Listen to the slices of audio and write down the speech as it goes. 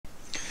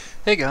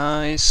Hey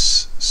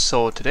guys,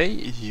 so today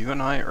you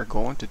and I are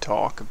going to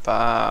talk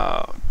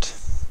about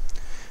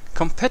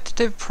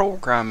competitive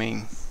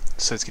programming.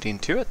 So let's get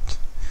into it.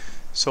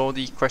 So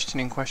the question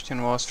in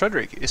question was,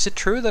 Frederick, is it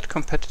true that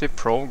competitive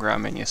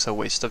programming is a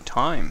waste of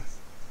time?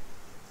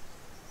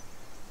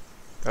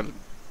 Well,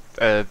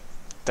 uh,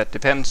 that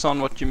depends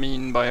on what you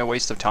mean by a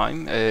waste of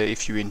time.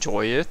 If you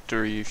enjoy it,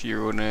 or if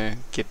you want to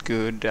get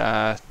good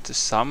at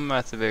some,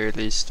 at the very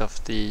least,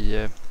 of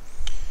the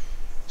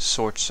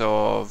sorts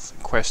of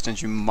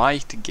questions you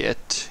might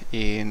get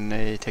in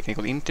a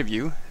technical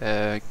interview.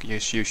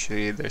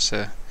 Usually there's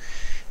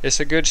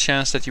a good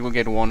chance that you will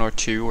get one or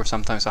two, or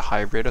sometimes a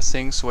hybrid of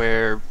things,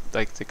 where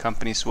like the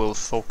companies will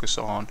focus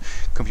on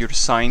computer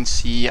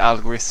sciencey,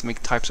 algorithmic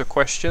types of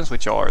questions,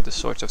 which are the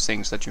sorts of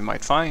things that you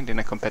might find in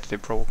a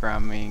competitive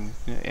programming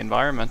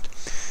environment.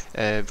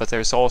 But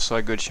there's also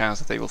a good chance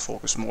that they will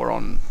focus more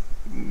on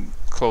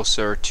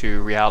closer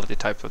to reality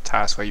type of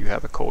tasks, where you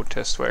have a code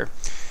test where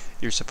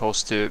you're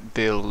supposed to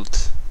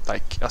build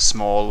like a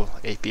small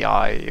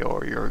API,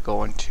 or you're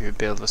going to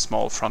build a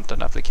small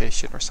front-end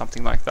application or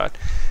something like that,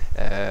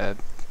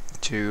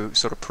 to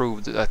sort of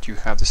prove that you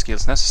have the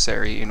skills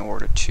necessary in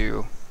order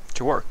to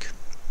work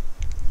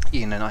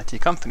in an IT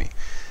company.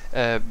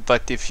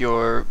 But if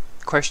your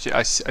question,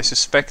 I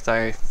suspect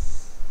I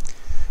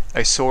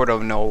sort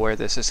of know where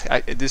this is.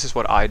 This is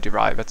what I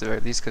derive at the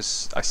very least,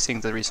 because I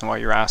think the reason why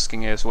you're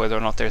asking is whether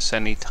or not there's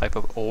any type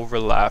of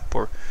overlap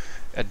or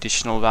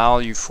additional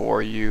value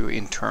for you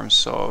in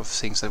terms of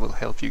things that will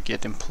help you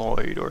get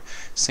employed, or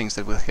things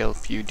that will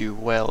help you do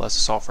well as a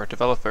software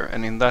developer.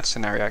 And in that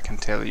scenario, I can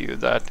tell you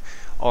that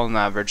on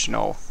average,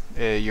 no,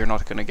 you're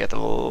not going to get a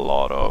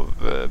lot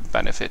of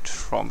benefit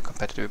from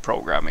competitive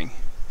programming.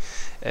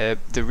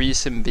 The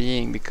reason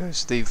being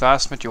because the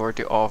vast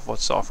majority of what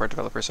software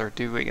developers are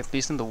doing, at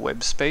least in the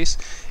web space,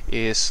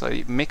 is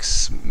a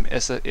mix.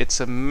 It's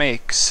a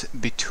mix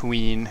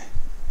between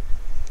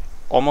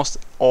almost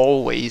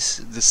always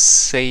the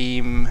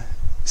same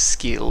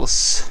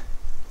skills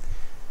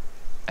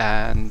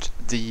and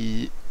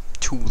the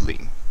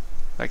tooling,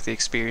 like the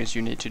experience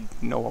you need to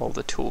know all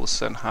the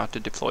tools and how to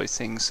deploy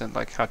things, and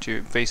like how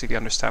to basically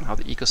understand how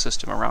the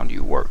ecosystem around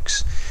you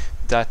works.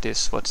 That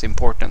is what's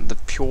important. The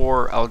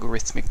pure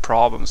algorithmic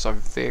problems are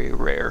very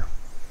rare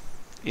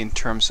in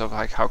terms of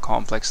like how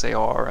complex they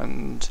are,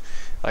 and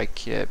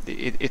like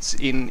it's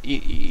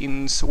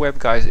in web,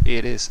 guys,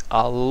 it is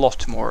a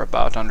lot more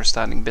about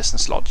understanding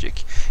business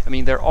logic. I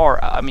mean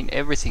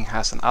everything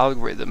has an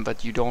algorithm,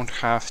 but you don't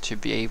have to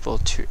be able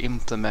to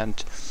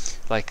implement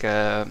like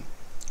a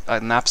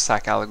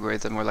knapsack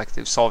algorithm, or like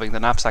solving the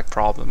knapsack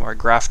problem, or a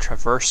graph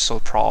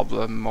traversal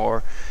problem,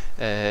 or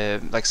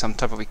like some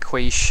type of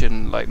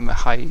equation, like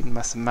heavy on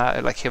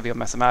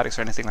mathematics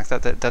or anything like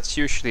that. That's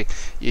usually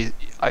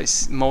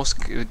most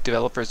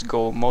developers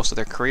go most of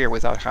their career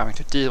without having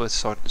to deal with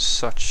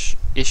such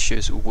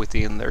issues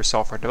within their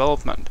software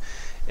development.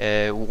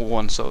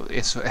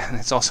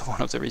 It's also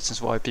one of the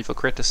reasons why people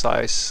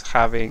criticize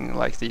having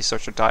like these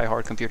sort of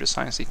die-hard computer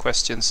sciencey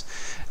questions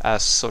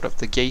as sort of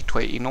the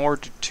gateway in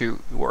order to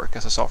work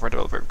as a software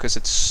developer, because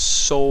it's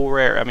so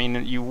rare. I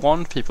mean, you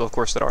want people, of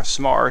course, that are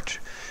smart,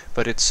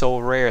 but it's so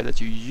rare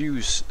that you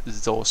use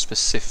those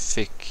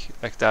specific,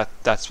 like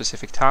that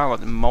specific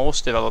talent.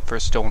 Most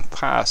developers don't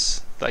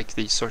pass like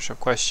these sorts of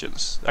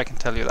questions. I can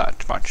tell you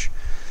that much.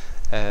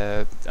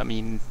 I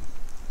mean,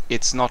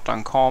 it's not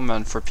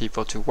uncommon for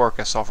people to work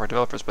as software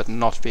developers but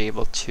not be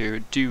able to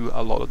do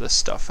a lot of this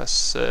stuff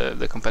as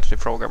the competitive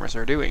programmers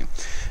are doing.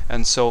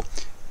 And so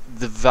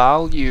the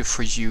value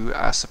for you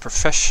as a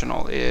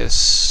professional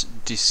is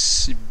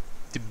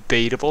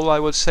debatable, I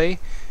would say,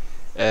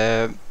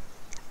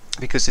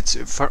 because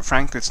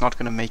frankly it's not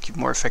going to make you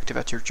more effective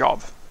at your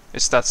job.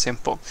 It's that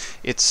simple.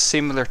 It's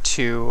similar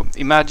to,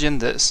 imagine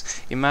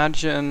this.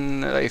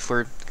 Imagine, if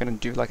we're going to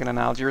do like an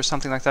analogy or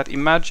something like that,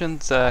 imagine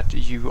that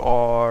you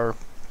are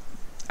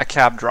a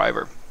cab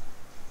driver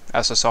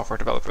as a software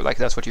developer. Like,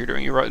 that's what you're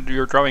doing.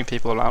 You're driving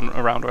people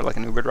around, or like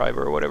an Uber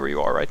driver or whatever you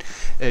are, right?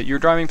 You're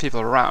driving people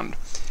around,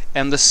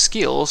 and the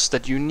skills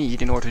that you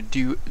need in order to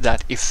do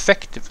that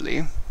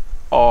effectively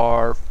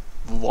are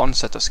one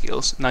set of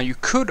skills. Now, you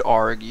could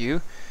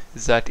argue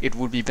that it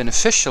would be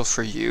beneficial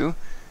for you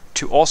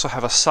to also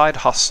have a side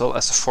hustle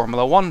as a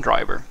Formula 1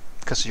 driver,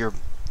 because you're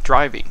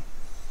driving.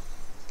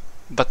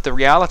 But the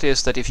reality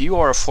is that if you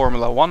are a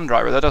Formula 1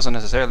 driver, that doesn't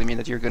necessarily mean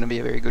that you're going to be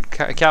a very good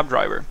cab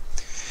driver,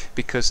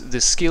 because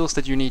the skills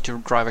that you need to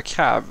drive a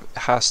cab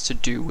has to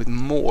do with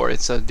more.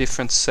 It's a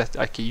different set.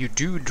 Like, you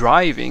do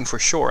driving for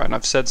sure, and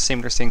I've said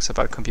similar things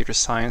about computer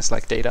science,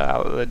 like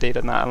data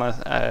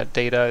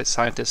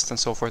scientists and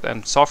so forth,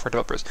 and software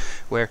developers,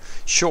 where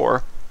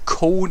sure,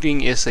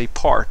 coding is a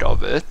part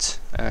of it,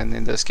 and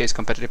in this case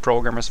competitive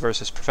programmers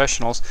versus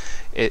professionals,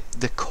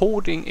 the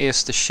coding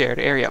is the shared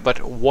area,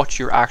 but what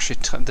you're actually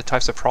the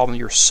types of problem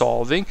you're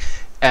solving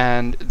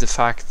and the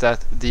fact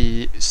that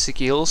the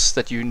skills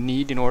that you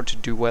need in order to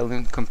do well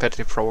in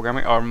competitive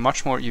programming are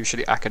much more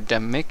usually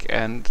academic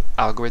and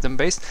algorithm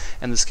based,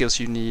 and the skills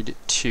you need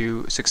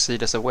to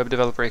succeed as a web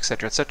developer,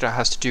 etc.,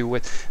 has to do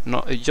with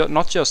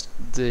not just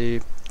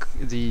the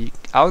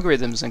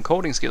algorithms and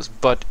coding skills,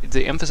 but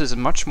the emphasis is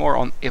much more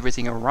on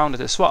everything around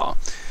it as well.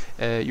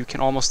 You can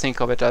almost think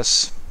of it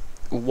as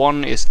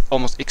one is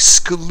almost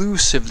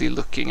exclusively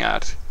looking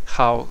at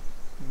how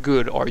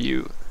good are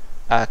you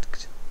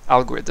at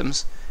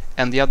algorithms,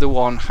 and the other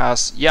one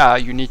has, yeah,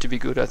 you need to be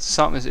good at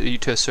some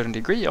to a certain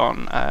degree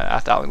on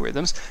at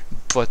algorithms,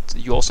 but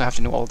you also have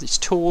to know all these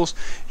tools.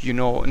 You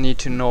need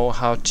to know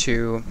how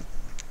to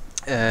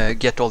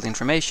get all the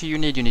information you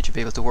need. You need to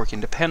be able to work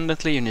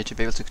independently. You need to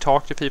be able to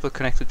talk to people,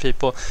 connect with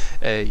people.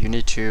 You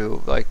need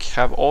to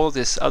have all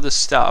this other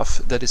stuff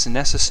that is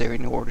necessary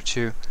in order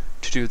to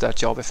do that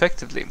job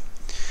effectively.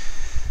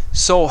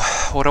 So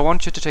what I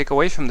want you to take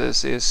away from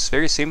this is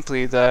very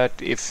simply that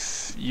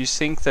if you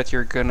think that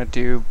you're gonna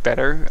do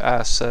better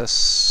as a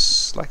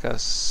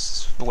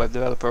web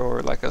developer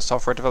or like a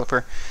software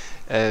developer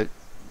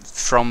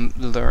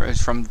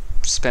from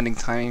spending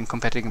time in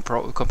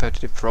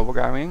competitive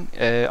programming,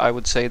 I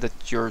would say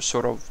that you're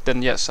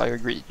then yes, I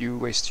agree, you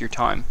waste your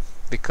time,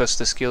 because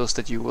the skills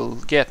that you will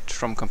get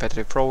from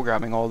competitive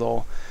programming,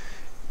 although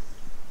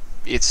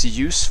it's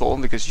useful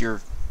because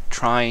you're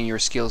trying your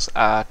skills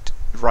at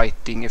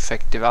writing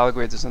effective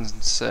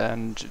algorithms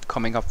and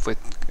coming up with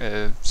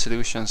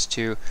solutions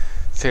to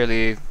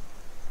fairly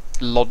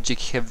logic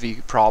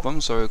heavy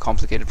problems or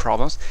complicated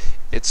problems,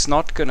 it's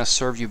not going to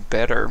serve you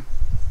better.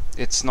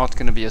 It's not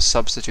going to be a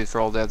substitute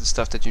for all the other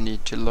stuff that you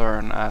need to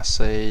learn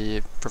as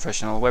a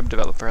professional web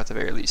developer at the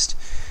very least.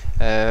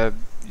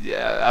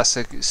 As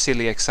a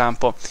silly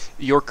example,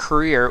 your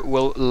career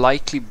will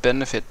likely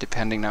benefit,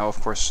 depending now, of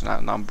course,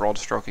 now I'm broad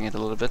stroking it a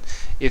little bit.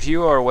 If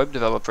you are a web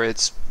developer,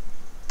 it's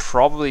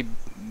probably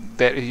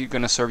you're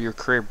going to serve your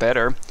career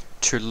better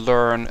to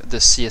learn the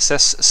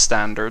CSS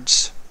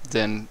standards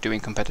than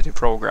doing competitive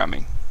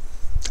programming,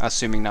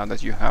 assuming now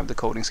that you have the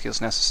coding skills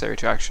necessary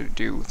to actually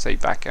do, say,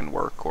 back-end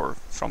work or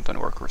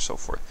front-end work or so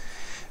forth.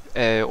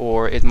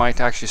 Or it might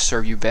actually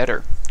serve you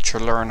better to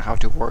learn how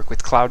to work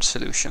with cloud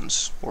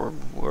solutions or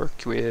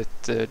work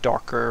with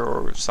Docker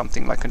or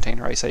something like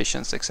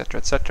containerizations,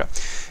 etc.,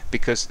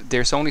 because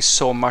there's only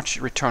so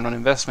much return on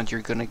investment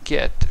you're going to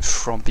get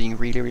from being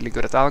really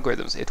good at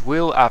algorithms. It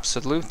will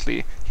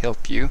absolutely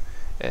help you,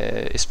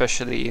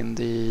 especially in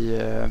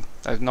the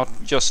not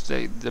just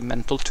the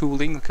mental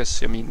tooling,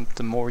 because I mean,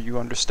 the more you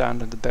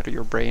understand and the better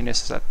your brain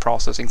is at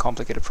processing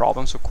complicated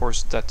problems, of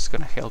course that's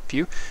going to help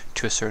you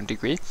to a certain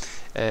degree,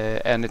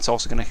 and it's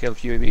also going to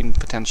help you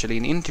potentially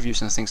in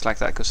interviews and things like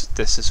that, because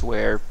this is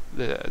where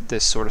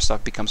this sort of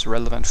stuff becomes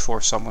relevant for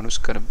someone who's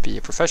going to be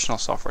a professional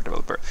software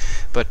developer.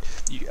 But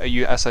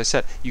you, as I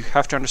said, you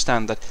have to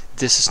understand that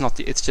this is not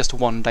it's just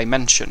one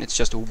dimension, it's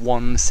just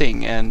one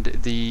thing, and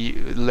the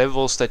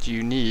levels that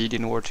you need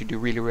in order to do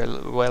really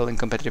well in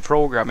competitive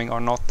programming are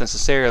not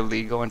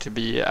necessarily going to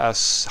be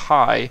as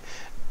high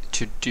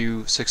to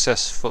do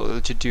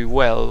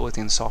well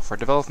within software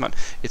development.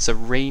 It's a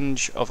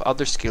range of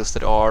other skills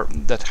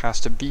that has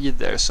to be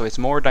there, so it's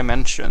more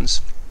dimensions,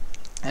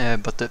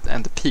 but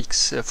the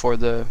peaks for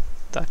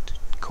that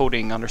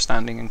coding,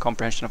 understanding and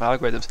comprehension of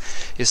algorithms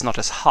is not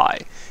as high.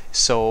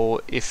 So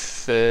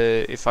if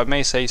I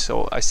may say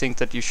so, I think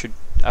that you should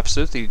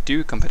absolutely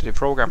do competitive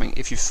programming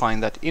if you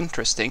find that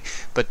interesting,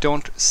 but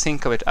don't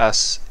think of it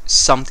as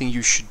something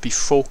you should be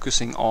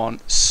focusing on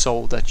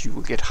so that you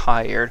will get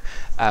hired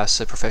as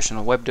a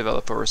professional web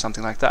developer or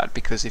something like that,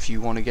 because if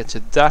you want to get to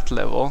that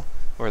level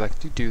or like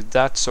to do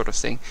that sort of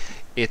thing,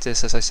 it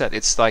is, as I said,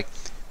 it's like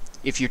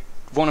if you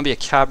want to be a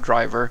cab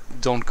driver,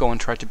 don't go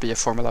and try to be a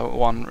Formula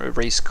 1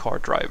 race car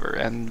driver,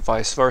 and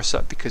vice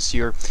versa, because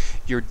you're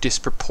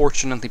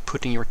disproportionately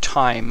putting your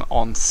time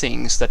on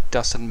things that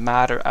doesn't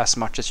matter as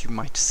much as you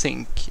might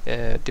think,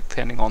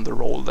 depending on the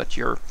role that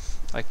you're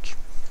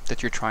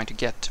trying to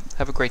get.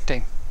 Have a great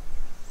day.